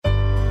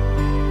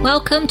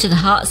Welcome to the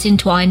Hearts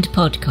Entwined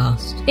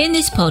podcast. In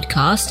this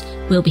podcast,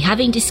 we'll be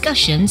having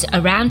discussions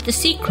around the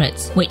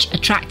secrets which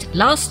attract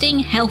lasting,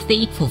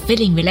 healthy,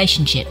 fulfilling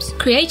relationships,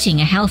 creating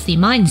a healthy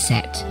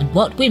mindset, and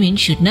what women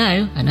should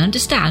know and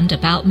understand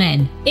about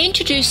men.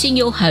 Introducing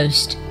your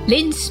host,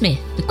 Lynn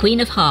Smith, the Queen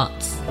of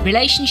Hearts,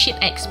 relationship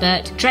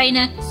expert,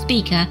 trainer,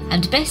 speaker,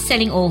 and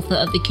best-selling author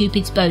of the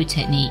Cupid's Bow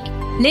Technique.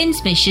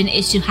 Lynn's mission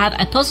is to have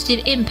a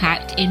positive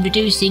impact in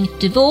reducing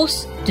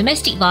divorce,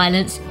 domestic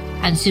violence,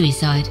 and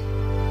suicide.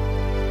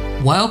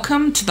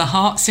 Welcome to the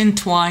Hearts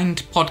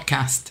Entwined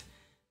podcast.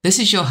 This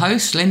is your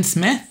host, Lynn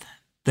Smith,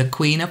 the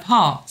Queen of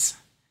Hearts.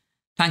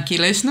 Thank you,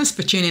 listeners,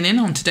 for tuning in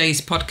on today's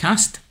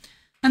podcast.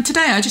 And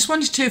today I just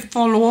wanted to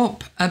follow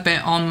up a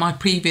bit on my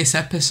previous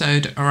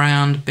episode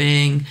around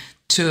being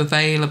too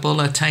available,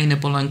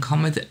 attainable and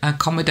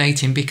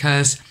accommodating,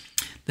 because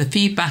the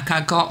feedback I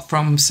got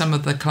from some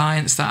of the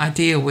clients that I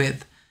deal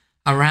with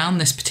around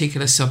this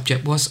particular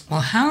subject was,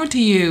 well, how do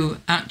you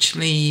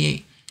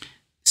actually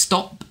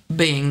stop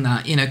being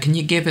that? Can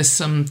you give us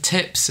some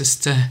tips as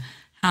to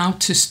how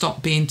to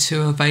stop being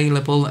too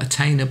available,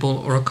 attainable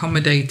or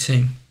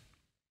accommodating?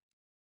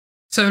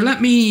 So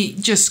let me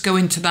just go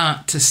into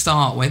that to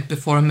start with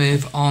before I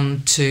move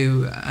on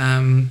to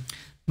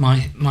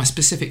my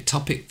specific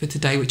topic for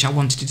today, which I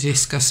wanted to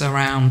discuss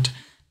around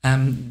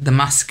the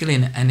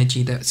masculine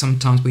energy that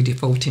sometimes we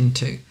default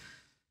into.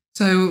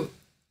 So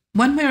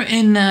when we're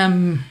in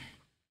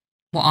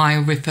what I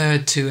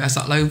referred to as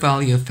that low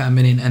value of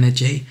feminine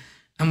energy,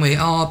 and we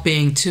are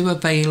being too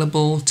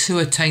available, too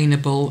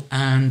attainable,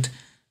 and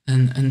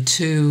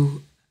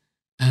too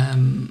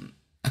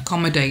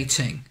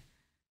accommodating,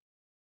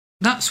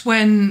 that's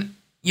when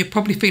you're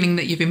probably feeling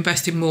that you've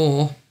invested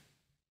more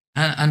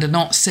and are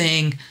not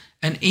seeing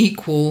an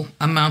equal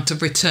amount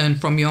of return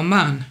from your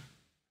man.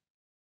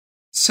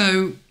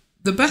 So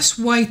the best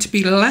way to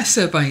be less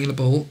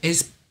available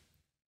is,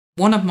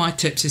 one of my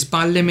tips is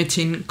by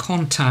limiting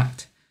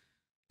contact.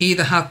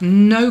 Either have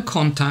no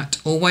contact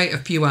or wait a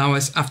few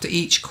hours after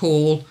each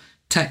call,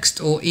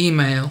 text or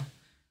email.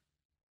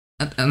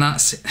 And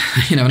that's,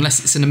 unless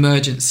it's an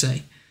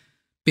emergency,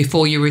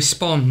 before you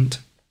respond.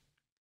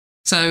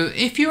 So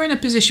if you're in a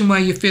position where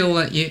you feel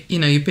that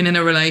you've been in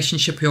a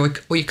relationship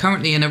or you're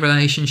currently in a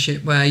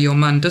relationship where your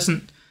man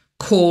doesn't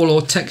call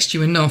or text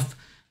you enough,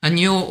 and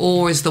you're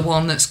always the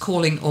one that's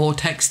calling or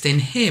texting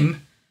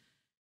him,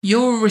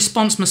 your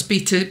response must be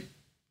to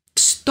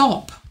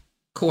stop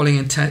calling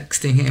and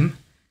texting him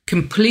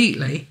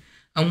completely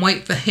and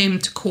wait for him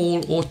to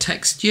call or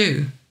text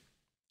you.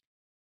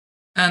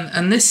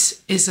 And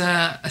this is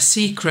a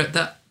secret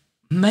that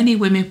many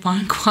women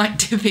find quite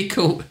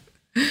difficult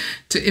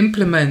to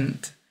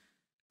implement,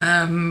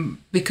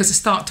 because they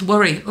start to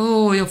worry,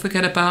 oh, he'll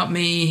forget about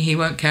me, he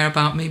won't care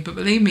about me. But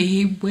believe me,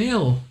 he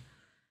will.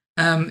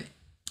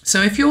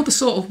 So if you're the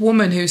sort of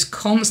woman who's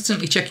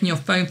constantly checking your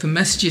phone for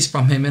messages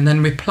from him and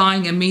then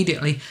replying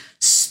immediately,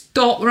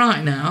 stop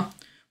right now,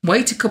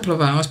 wait a couple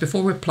of hours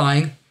before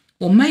replying,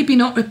 or maybe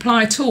not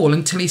reply at all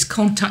until he's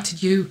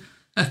contacted you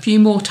a few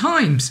more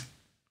times.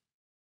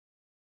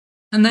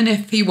 And then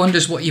if he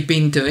wonders what you've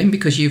been doing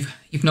because you've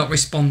not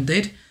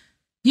responded,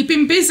 you've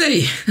been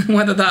busy,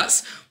 whether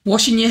that's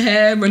washing your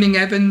hair, running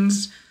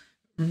errands,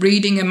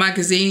 reading a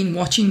magazine,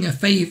 watching a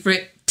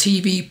favourite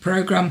TV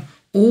programme.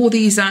 All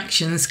these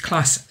actions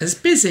class as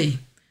busy.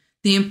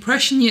 The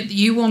impression that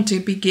you want to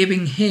be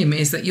giving him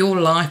is that your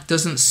life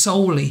doesn't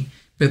solely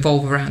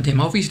revolve around him.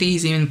 Obviously,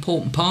 he's an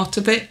important part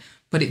of it,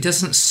 but it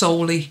doesn't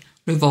solely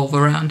revolve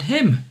around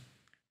him.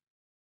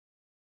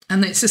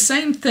 And it's the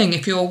same thing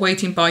if you're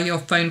waiting by your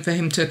phone for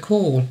him to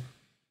call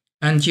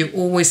and you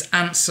always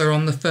answer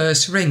on the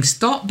first ring.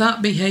 Stop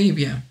that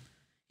behaviour.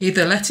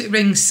 Either let it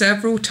ring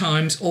several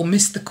times or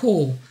miss the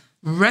call.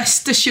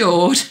 Rest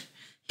assured,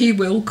 he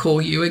will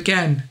call you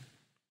again.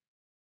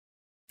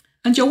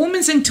 And your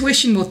woman's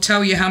intuition will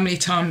tell you how many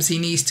times he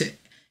needs to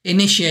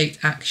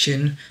initiate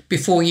action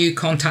before you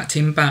contact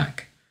him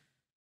back.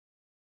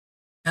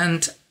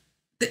 And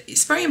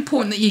it's very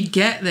important that you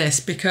get this,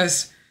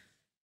 because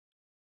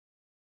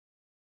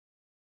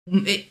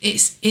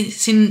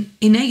it's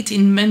innate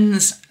in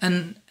men's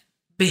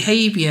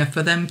behaviour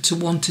for them to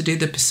want to do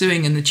the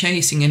pursuing and the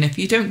chasing. And if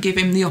you don't give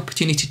him the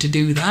opportunity to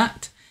do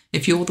that,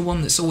 if you're the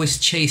one that's always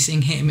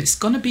chasing him, it's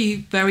going to be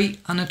very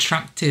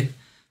unattractive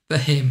for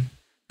him.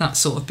 That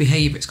sort of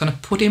behaviour, it's going to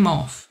put him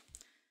off.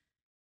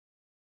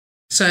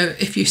 So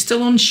if you're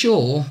still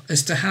unsure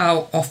as to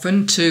how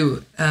often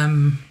to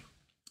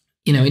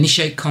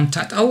initiate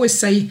contact, I always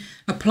say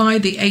apply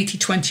the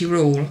 80-20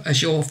 rule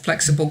as your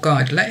flexible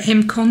guide. Let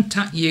him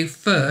contact you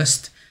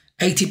first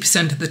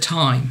 80% of the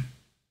time.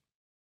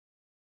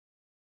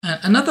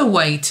 Another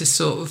way to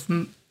sort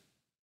of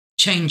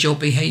change your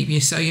behaviour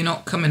so you're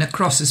not coming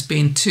across as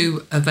being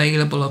too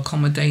available,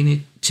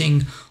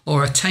 accommodating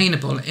or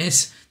attainable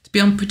is be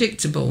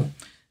unpredictable,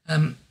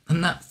 and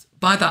that's,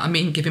 by that I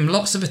mean give him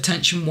lots of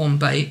attention one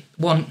day,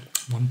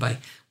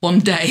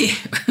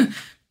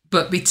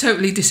 but be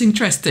totally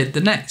disinterested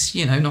the next,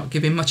 not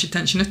give him much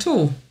attention at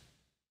all.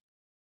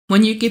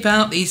 When you give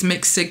out these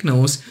mixed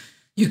signals,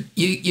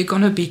 you're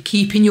going to be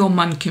keeping your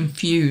man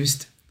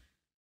confused.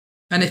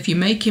 And if you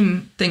make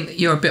him think that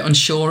you're a bit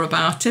unsure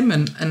about him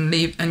and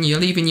you're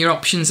leaving your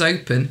options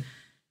open,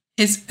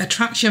 his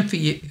attraction for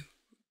you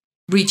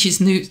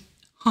reaches new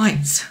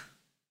heights,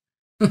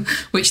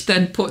 which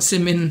then puts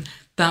him in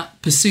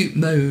that pursuit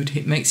mode.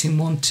 It makes him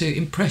want to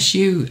impress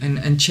you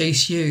and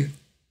chase you.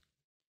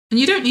 And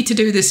you don't need to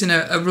do this in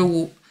a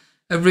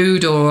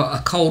rude or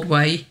a cold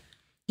way.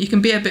 You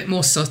can be a bit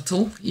more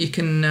subtle. You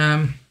can,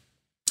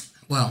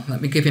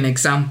 let me give you an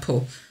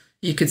example.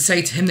 You could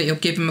say to him that you'll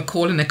give him a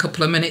call in a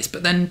couple of minutes,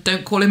 but then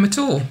don't call him at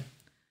all.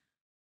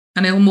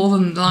 And he'll more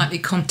than likely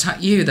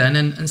contact you then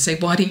and say,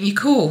 why didn't you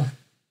call?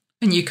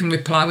 And you can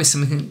reply with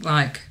something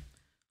like,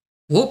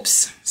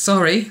 whoops,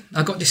 sorry,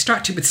 I got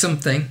distracted with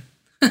something.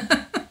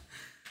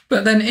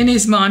 But then in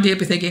his mind, he'll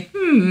be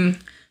thinking,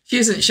 she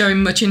isn't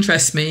showing much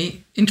interest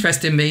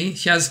in me.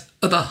 She has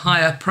other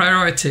higher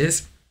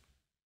priorities.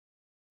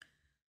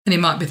 And he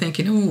might be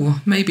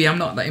thinking, maybe I'm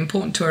not that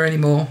important to her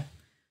anymore.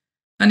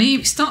 And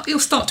he'll start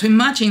to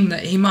imagine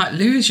that he might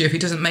lose you if he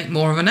doesn't make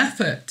more of an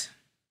effort.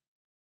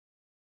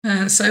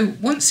 And so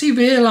once he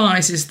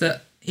realises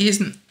that he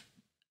isn't,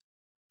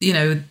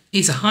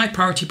 he's a high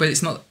priority, but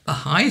it's not the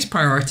highest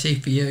priority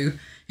for you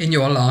in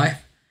your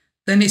life,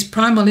 then his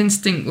primal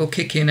instinct will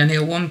kick in, and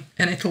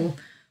it'll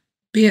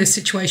be a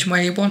situation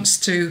where he wants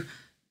to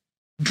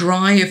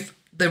drive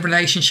the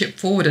relationship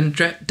forward and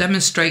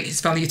demonstrate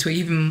his value to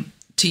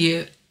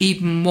you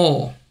even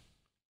more.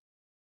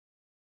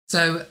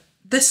 So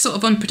this sort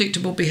of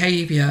unpredictable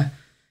behaviour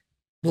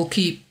will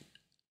keep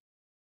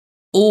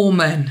all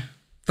men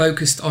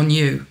focused on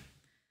you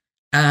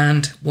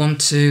and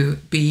want to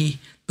be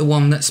the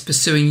one that's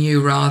pursuing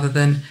you rather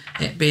than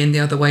it being the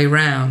other way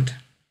round.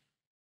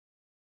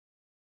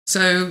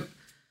 So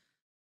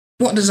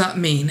what does that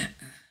mean?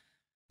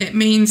 It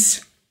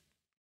means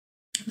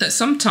that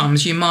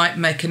sometimes you might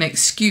make an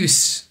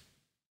excuse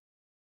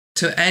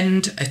to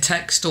end a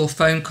text or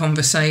phone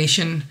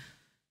conversation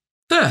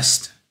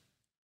first,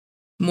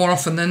 more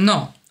often than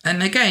not.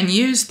 And again,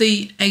 use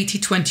the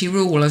 80-20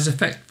 rule as a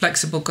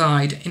flexible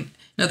guide. In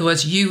other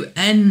words, you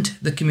end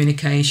the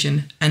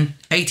communication and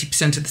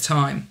 80% of the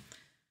time.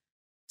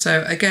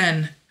 So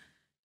again,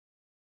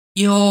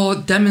 you're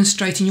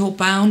demonstrating your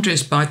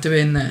boundaries by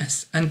doing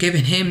this and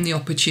giving him the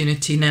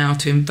opportunity now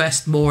to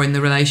invest more in the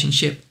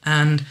relationship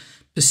and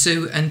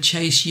pursue and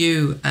chase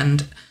you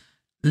and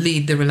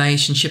lead the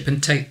relationship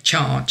and take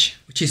charge,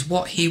 which is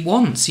what he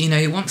wants.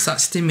 He wants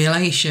that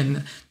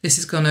stimulation. This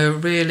is going to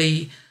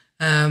really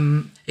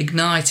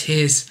ignite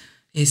his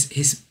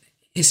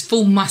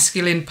full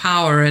masculine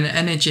power and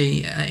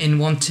energy in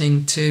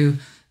wanting to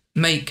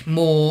make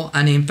more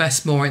and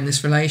invest more in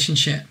this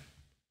relationship.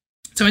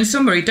 So in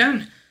summary,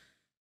 don't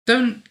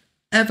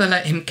ever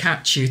let him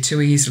catch you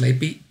too easily.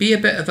 Be a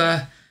bit of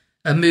a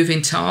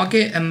moving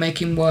target and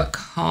make him work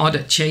hard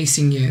at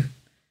chasing you.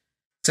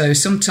 So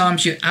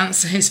sometimes you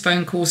answer his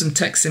phone calls and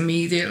texts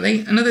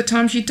immediately, and other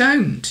times you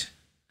don't.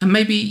 And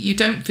maybe you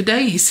don't for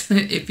days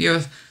if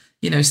you're,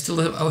 still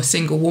a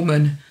single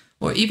woman,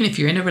 or even if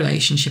you're in a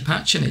relationship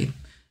actually,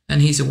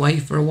 and he's away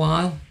for a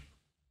while.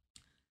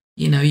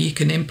 You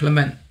can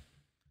implement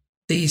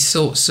these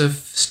sorts of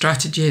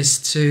strategies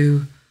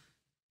to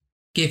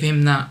give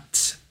him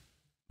that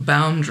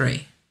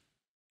boundary.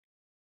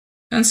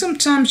 And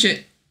sometimes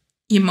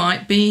you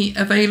might be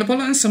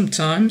available and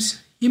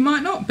sometimes you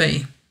might not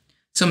be.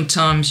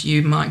 Sometimes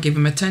you might give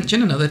him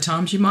attention and other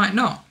times you might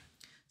not.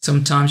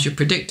 Sometimes you're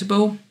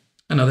predictable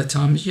and other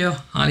times you're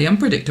highly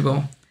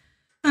unpredictable.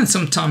 And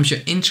sometimes you're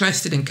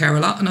interested and care a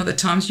lot and other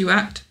times you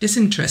act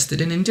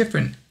disinterested and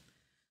indifferent.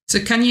 So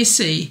can you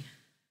see,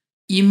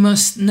 you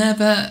must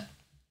never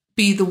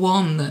be the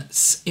one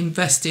that's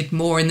invested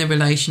more in the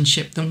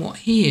relationship than what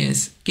he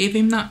is. Give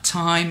him that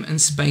time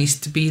and space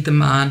to be the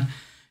man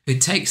who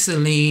takes the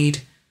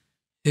lead,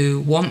 who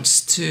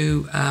wants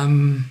to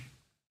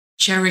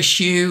cherish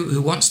you, who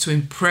wants to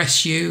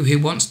impress you, who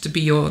wants to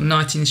be your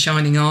knight in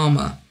shining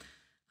armour.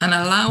 And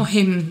allow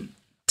him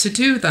to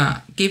do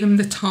that. Give him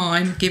the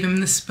time, give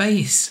him the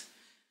space,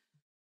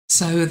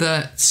 so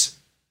that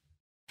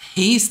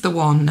he's the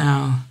one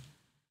now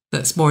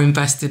that's more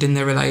invested in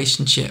the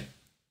relationship.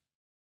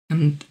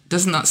 And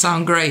doesn't that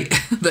sound great?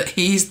 That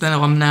he's the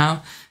one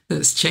now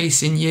that's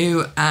chasing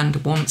you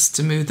and wants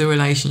to move the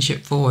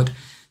relationship forward.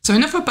 So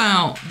enough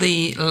about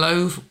the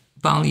low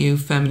value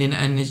feminine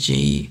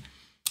energy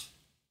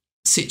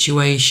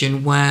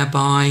situation,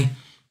 whereby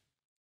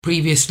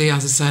previously,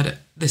 as I said,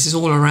 this is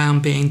all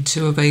around being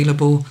too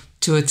available,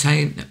 too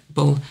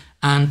attainable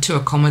and too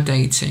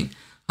accommodating.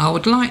 I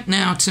would like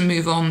now to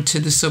move on to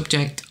the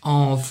subject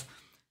of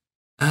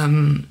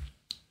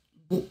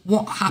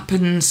what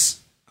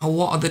happens, or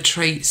what are the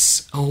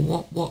traits, or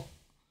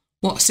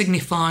what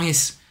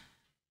signifies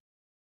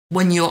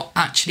when you're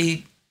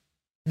actually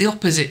the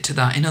opposite to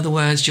that. In other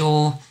words,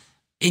 you're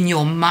in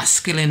your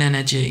masculine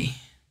energy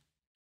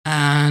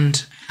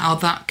and how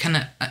that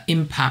can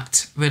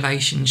impact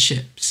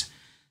relationships.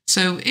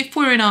 So if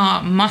we're in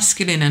our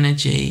masculine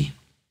energy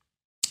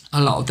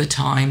a lot of the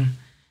time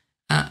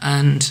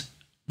and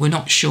we're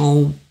not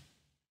sure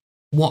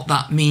what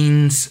that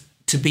means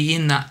to be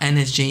in that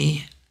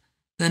energy,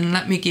 then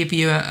let me give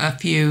you a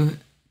few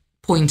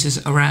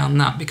pointers around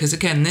that, because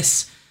again,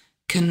 this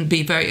can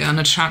be very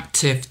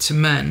unattractive to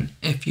men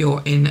if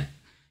you're in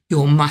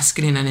your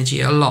masculine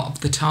energy a lot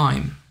of the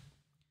time.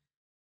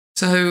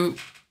 So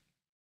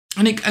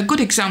a good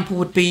example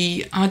would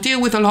be, I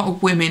deal with a lot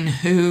of women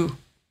who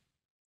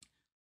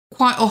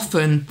quite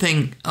often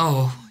think,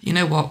 oh, you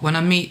know what, when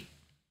I meet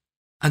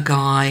a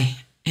guy,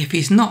 if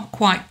he's not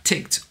quite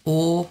ticked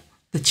all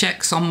the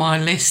checks on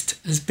my list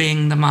as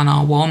being the man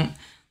I want,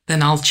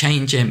 then I'll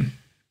change him.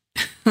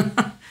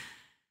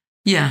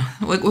 Yeah,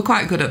 we're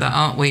quite good at that,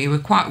 aren't we? We're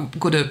quite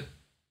good at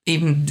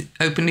even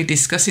openly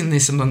discussing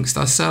this amongst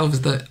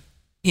ourselves, that,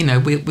 you know,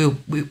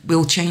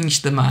 we'll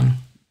change the man.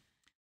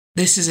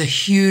 This is a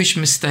huge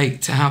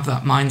mistake, to have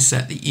that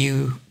mindset that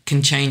you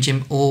can change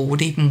him or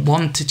would even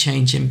want to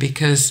change him,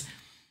 because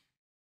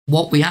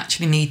what we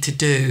actually need to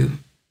do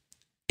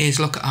is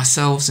look at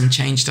ourselves and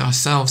change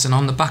ourselves. And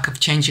on the back of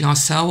changing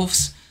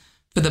ourselves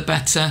for the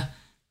better,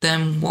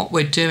 then what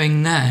we're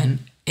doing then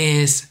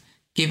is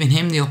giving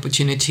him the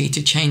opportunity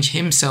to change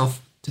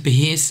himself to be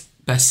his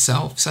best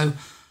self. So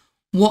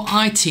what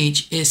I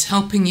teach is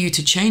helping you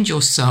to change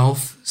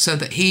yourself so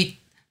that he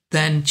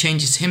then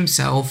changes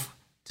himself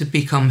to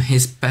become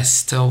his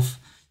best self.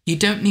 You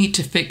don't need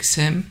to fix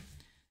him.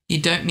 You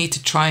don't need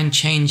to try and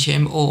change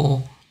him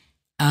or,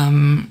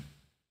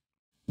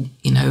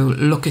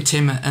 look at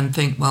him and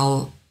think,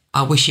 well,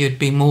 I wish you'd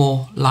be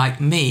more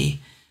like me.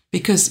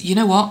 Because you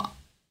know what?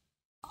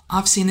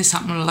 I've seen this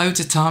happen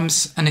loads of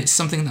times, and it's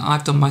something that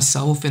I've done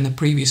myself in a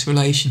previous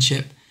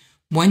relationship.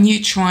 When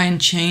you try and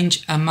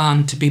change a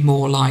man to be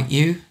more like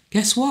you,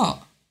 guess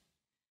what?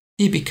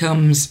 He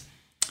becomes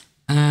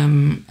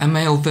a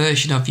male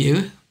version of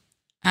you,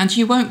 and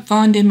you won't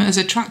find him as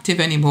attractive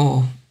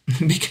anymore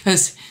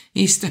because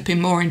he's stepping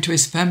more into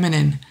his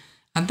feminine,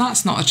 and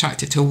that's not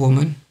attractive to a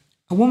woman.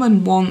 A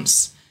woman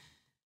wants,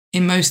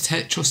 in most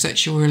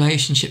heterosexual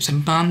relationships, a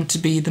man to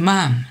be the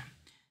man.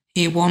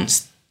 He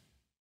wants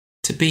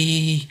to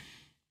be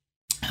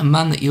a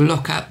man that you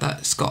look at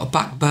that's got a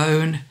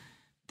backbone,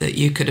 that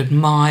you could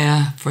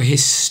admire for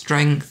his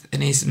strength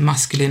and his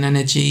masculine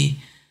energy,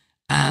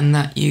 and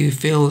that you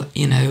feel,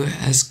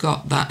 has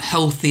got that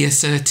healthy,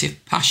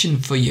 assertive passion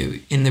for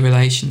you in the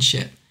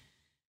relationship.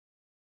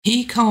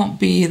 He can't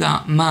be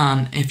that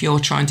man if you're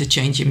trying to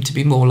change him to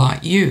be more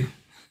like you.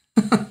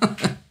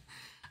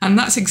 And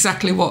that's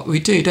exactly what we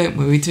do, don't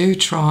we? We do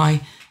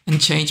try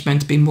and change men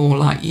to be more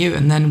like you,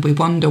 and then we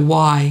wonder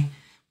why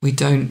we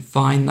don't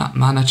find that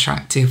man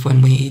attractive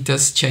when he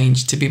does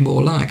change to be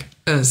more like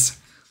us.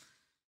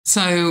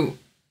 So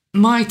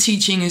my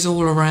teaching is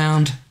all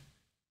around,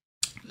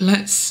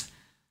 let's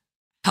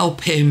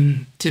help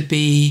him to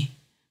be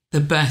the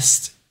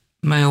best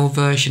male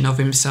version of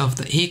himself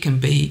that he can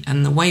be.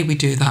 And the way we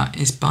do that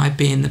is by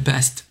being the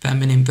best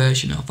feminine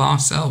version of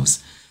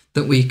ourselves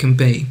that we can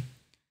be.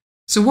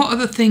 So what are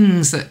the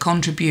things that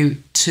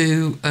contribute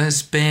to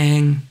us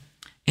being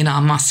in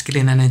our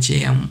masculine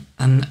energy?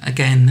 And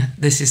again,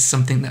 this is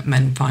something that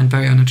men find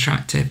very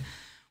unattractive.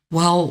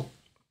 Well,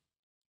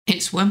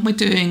 it's when we're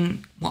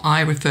doing what I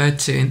referred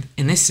to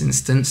in this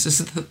instance as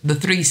the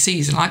 3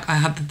 C's. Like I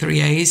had the 3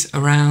 A's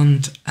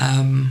around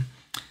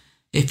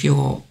if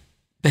you're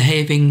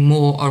behaving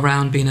more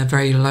around being a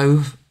very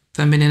low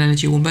feminine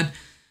energy woman.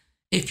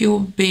 If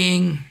you're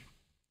being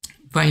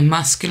very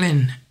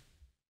masculine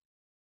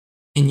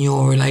in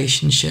your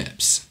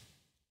relationships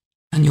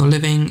and you're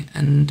living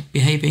and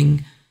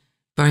behaving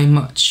very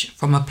much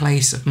from a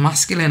place of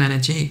masculine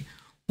energy,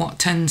 what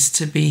tends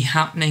to be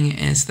happening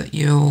is that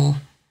you're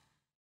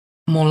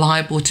more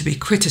liable to be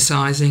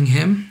criticising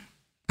him.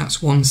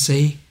 That's 1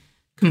 C.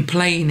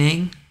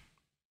 Complaining.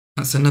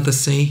 That's another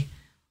C.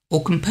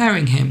 Or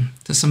comparing him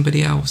to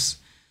somebody else.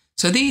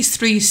 So these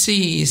 3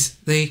 C's,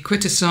 the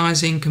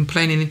criticising,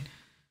 complaining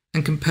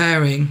and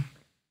comparing,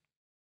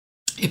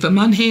 if a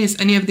man hears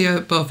any of the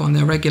above on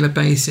a regular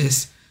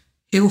basis,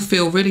 he'll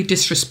feel really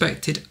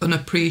disrespected,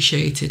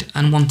 unappreciated,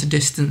 and want to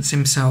distance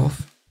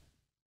himself.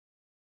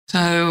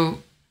 So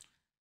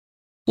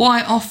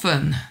quite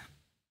often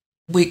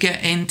we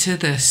get into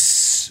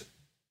this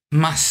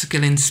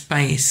masculine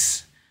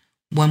space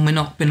when we're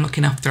not been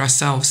looking after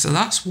ourselves. So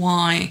that's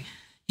why,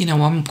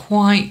 I'm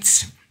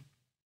quite,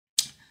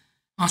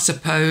 I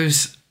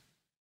suppose,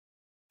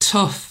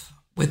 tough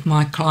with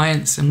my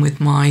clients and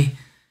with my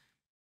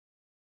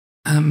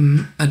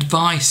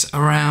advice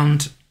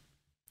around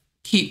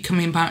keep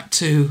coming back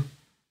to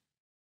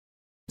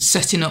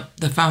setting up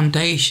the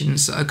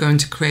foundations that are going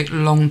to create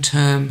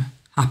long-term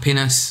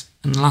happiness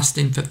and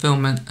lasting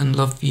fulfillment and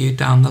love for you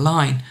down the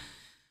line.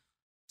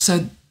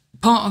 So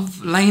part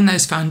of laying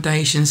those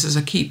foundations, as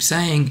I keep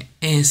saying,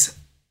 is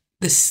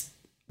this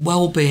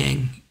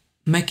well-being,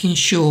 making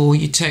sure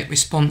you take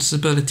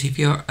responsibility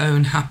for your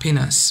own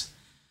happiness.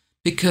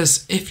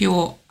 Because if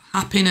your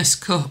happiness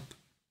cup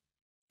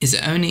is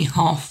only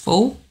half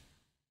full,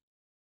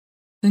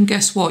 then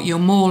guess what? You're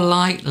more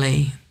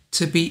likely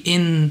to be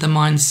in the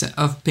mindset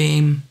of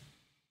being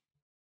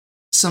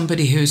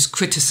somebody who's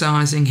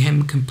criticising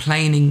him,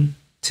 complaining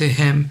to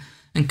him,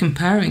 and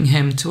comparing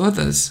him to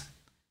others.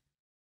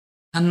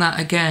 And that,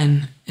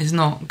 again, is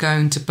not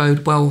going to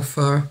bode well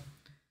for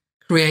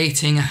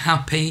creating a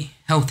happy,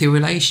 healthy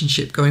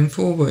relationship going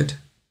forward.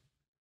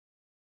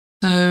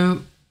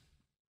 So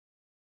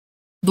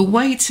the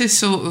way to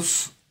sort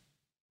of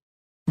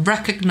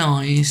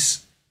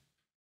recognise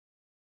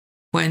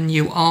when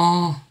you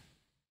are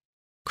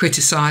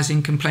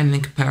criticising, complaining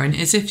and comparing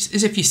is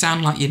if you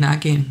sound like you're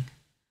nagging.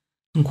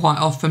 And quite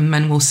often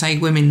men will say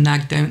women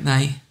nag, don't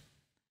they?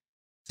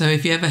 So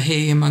if you ever hear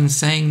your man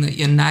saying that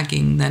you're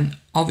nagging, then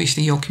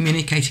obviously you're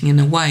communicating in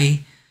a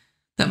way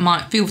that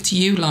might feel to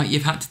you like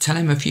you've had to tell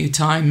him a few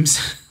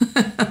times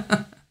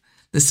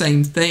the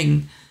same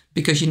thing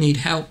because you need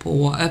help or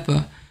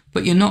whatever.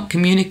 But you're not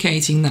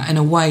communicating that in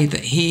a way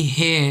that he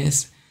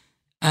hears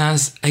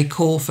as a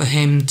call for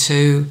him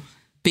to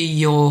be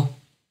your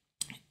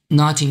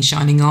knight in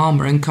shining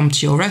armour and come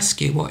to your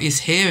rescue. What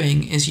he's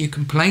hearing is you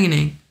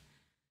complaining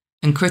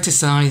and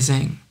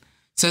criticising.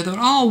 So there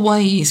are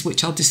ways,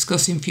 which I'll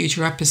discuss in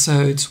future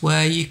episodes,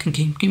 where you can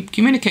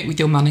communicate with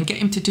your man and get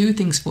him to do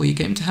things for you,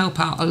 get him to help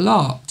out a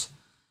lot.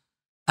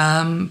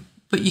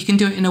 But you can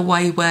do it in a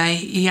way where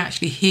he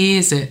actually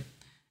hears it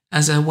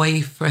as a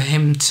way for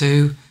him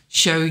to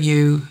show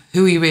you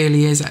who he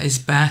really is at his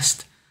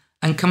best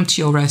and come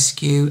to your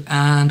rescue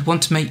and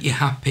want to make you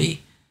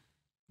happy,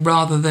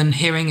 rather than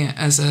hearing it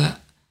as a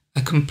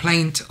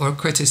complaint or a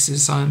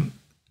criticism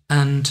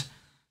and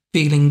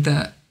feeling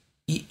that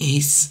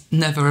he's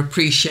never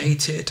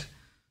appreciated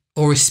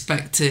or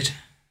respected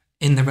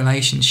in the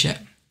relationship.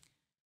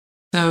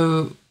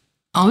 So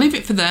I'll leave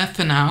it there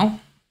for now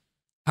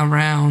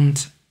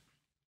around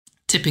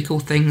typical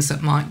things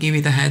that might give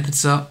you the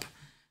heads up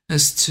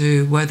as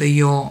to whether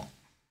you're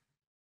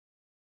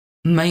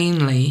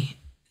mainly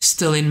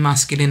still in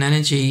masculine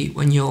energy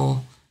when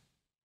you're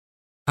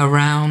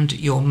around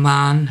your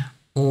man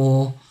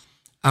or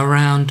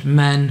around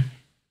men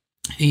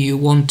who you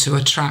want to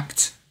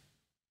attract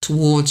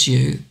towards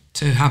you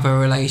to have a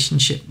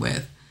relationship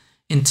with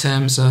in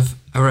terms of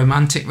a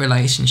romantic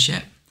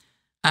relationship,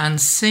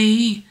 and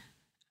see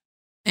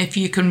if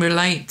you can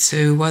relate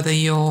to whether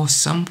you're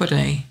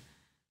somebody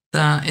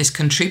that is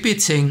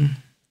contributing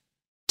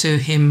to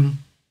him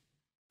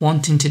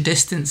wanting to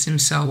distance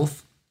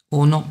himself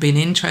or not being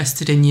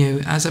interested in you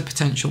as a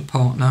potential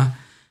partner,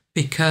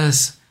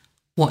 because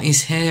what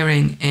he's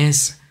hearing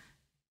is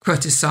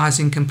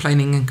criticising,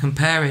 complaining and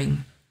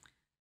comparing.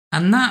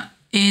 And that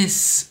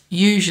is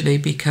usually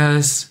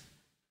because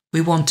we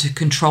want to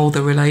control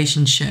the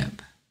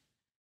relationship.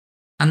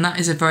 And that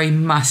is a very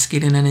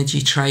masculine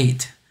energy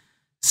trait.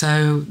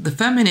 So the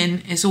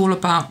feminine is all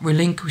about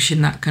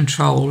relinquishing that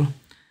control.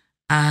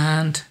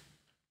 And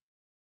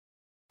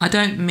I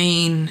don't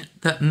mean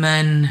that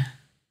men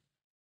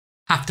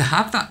have to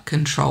have that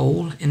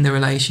control in the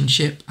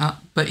relationship,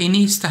 but he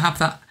needs to have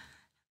that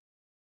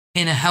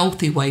in a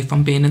healthy way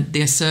from being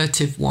the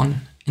assertive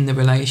one in the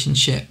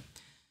relationship.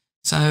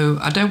 So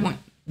I don't want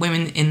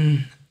women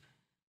in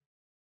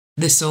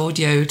this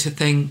audio to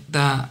think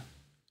that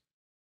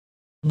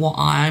what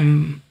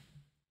I'm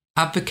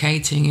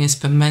advocating is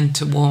for men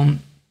to want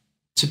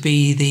to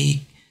be the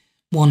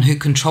one who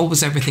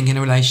controls everything in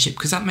a relationship,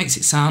 because that makes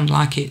it sound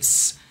like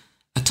it's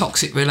a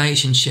toxic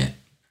relationship.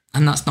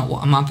 And that's not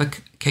what I'm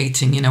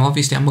advocating. You know,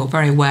 obviously I'm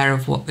very aware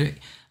of what the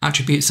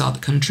attributes are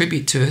that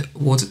contribute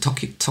towards a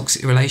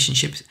toxic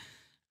relationship.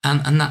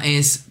 And that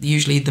is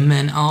usually the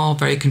men are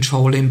very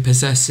controlling,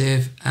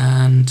 possessive,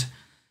 and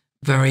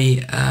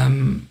very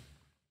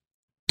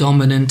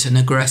dominant and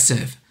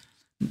aggressive.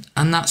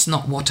 And that's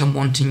not what I'm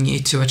wanting you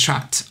to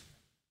attract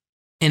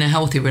in a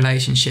healthy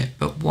relationship.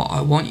 But what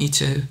I want you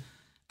to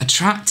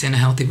attract in a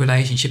healthy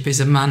relationship is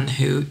a man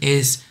who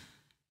is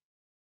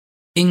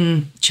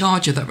in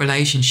charge of that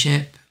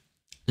relationship,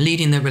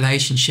 leading the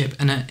relationship,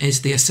 and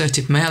is the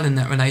assertive male in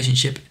that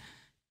relationship,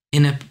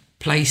 in a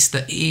place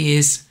that he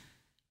is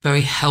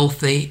very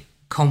healthy,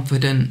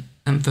 confident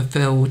and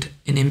fulfilled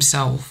in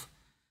himself.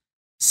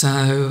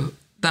 So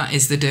that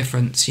is the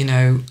difference. You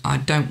know, I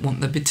don't want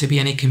there to be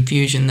any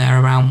confusion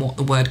there around what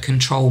the word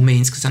control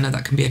means, because I know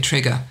that can be a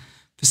trigger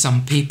for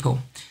some people.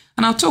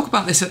 And I'll talk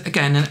about this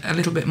again a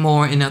little bit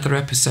more in other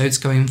episodes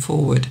going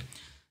forward.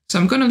 So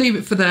I'm going to leave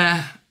it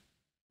there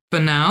for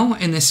now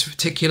in this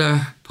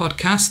particular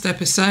podcast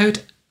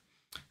episode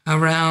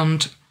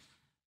around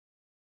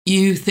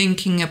you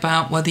thinking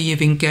about whether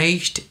you've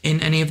engaged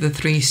in any of the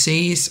 3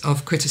 C's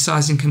of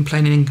criticising,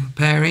 complaining and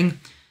comparing,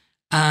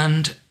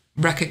 and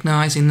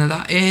recognising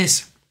that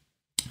is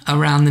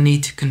around the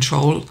need to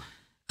control,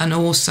 and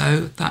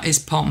also that is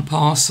part and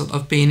parcel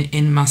of being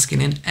in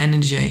masculine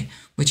energy,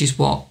 which is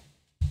what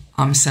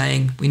I'm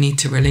saying we need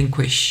to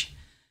relinquish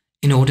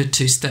in order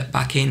to step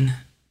back in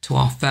to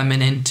our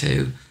feminine,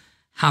 to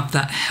have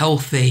that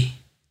healthy,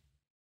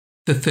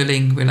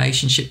 fulfilling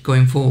relationship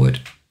going forward.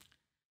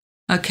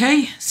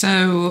 Okay,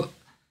 so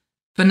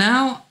for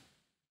now,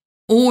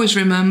 always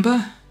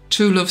remember,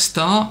 true love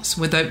starts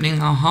with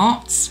opening our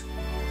hearts.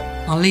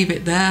 I'll leave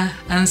it there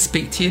and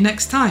speak to you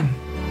next time.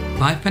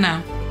 Bye for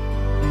now.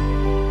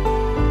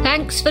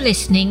 Thanks for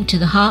listening to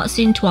the Hearts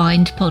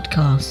Entwined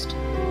podcast.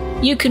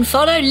 You can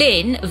follow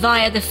Lynn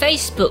via the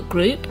Facebook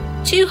group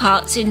Two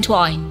Hearts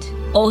Entwined,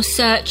 or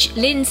search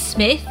Lynn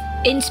Smith,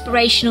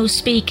 inspirational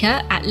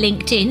speaker, at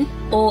LinkedIn,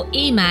 or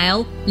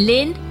email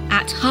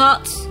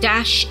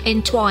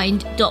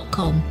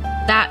lynn@hearts-entwined.com.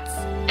 That's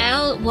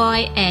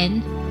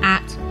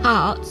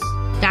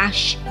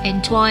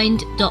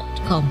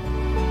LYN@hearts-entwined.com.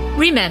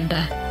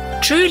 Remember,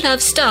 true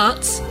love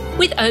starts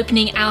with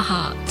opening our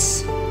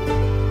hearts.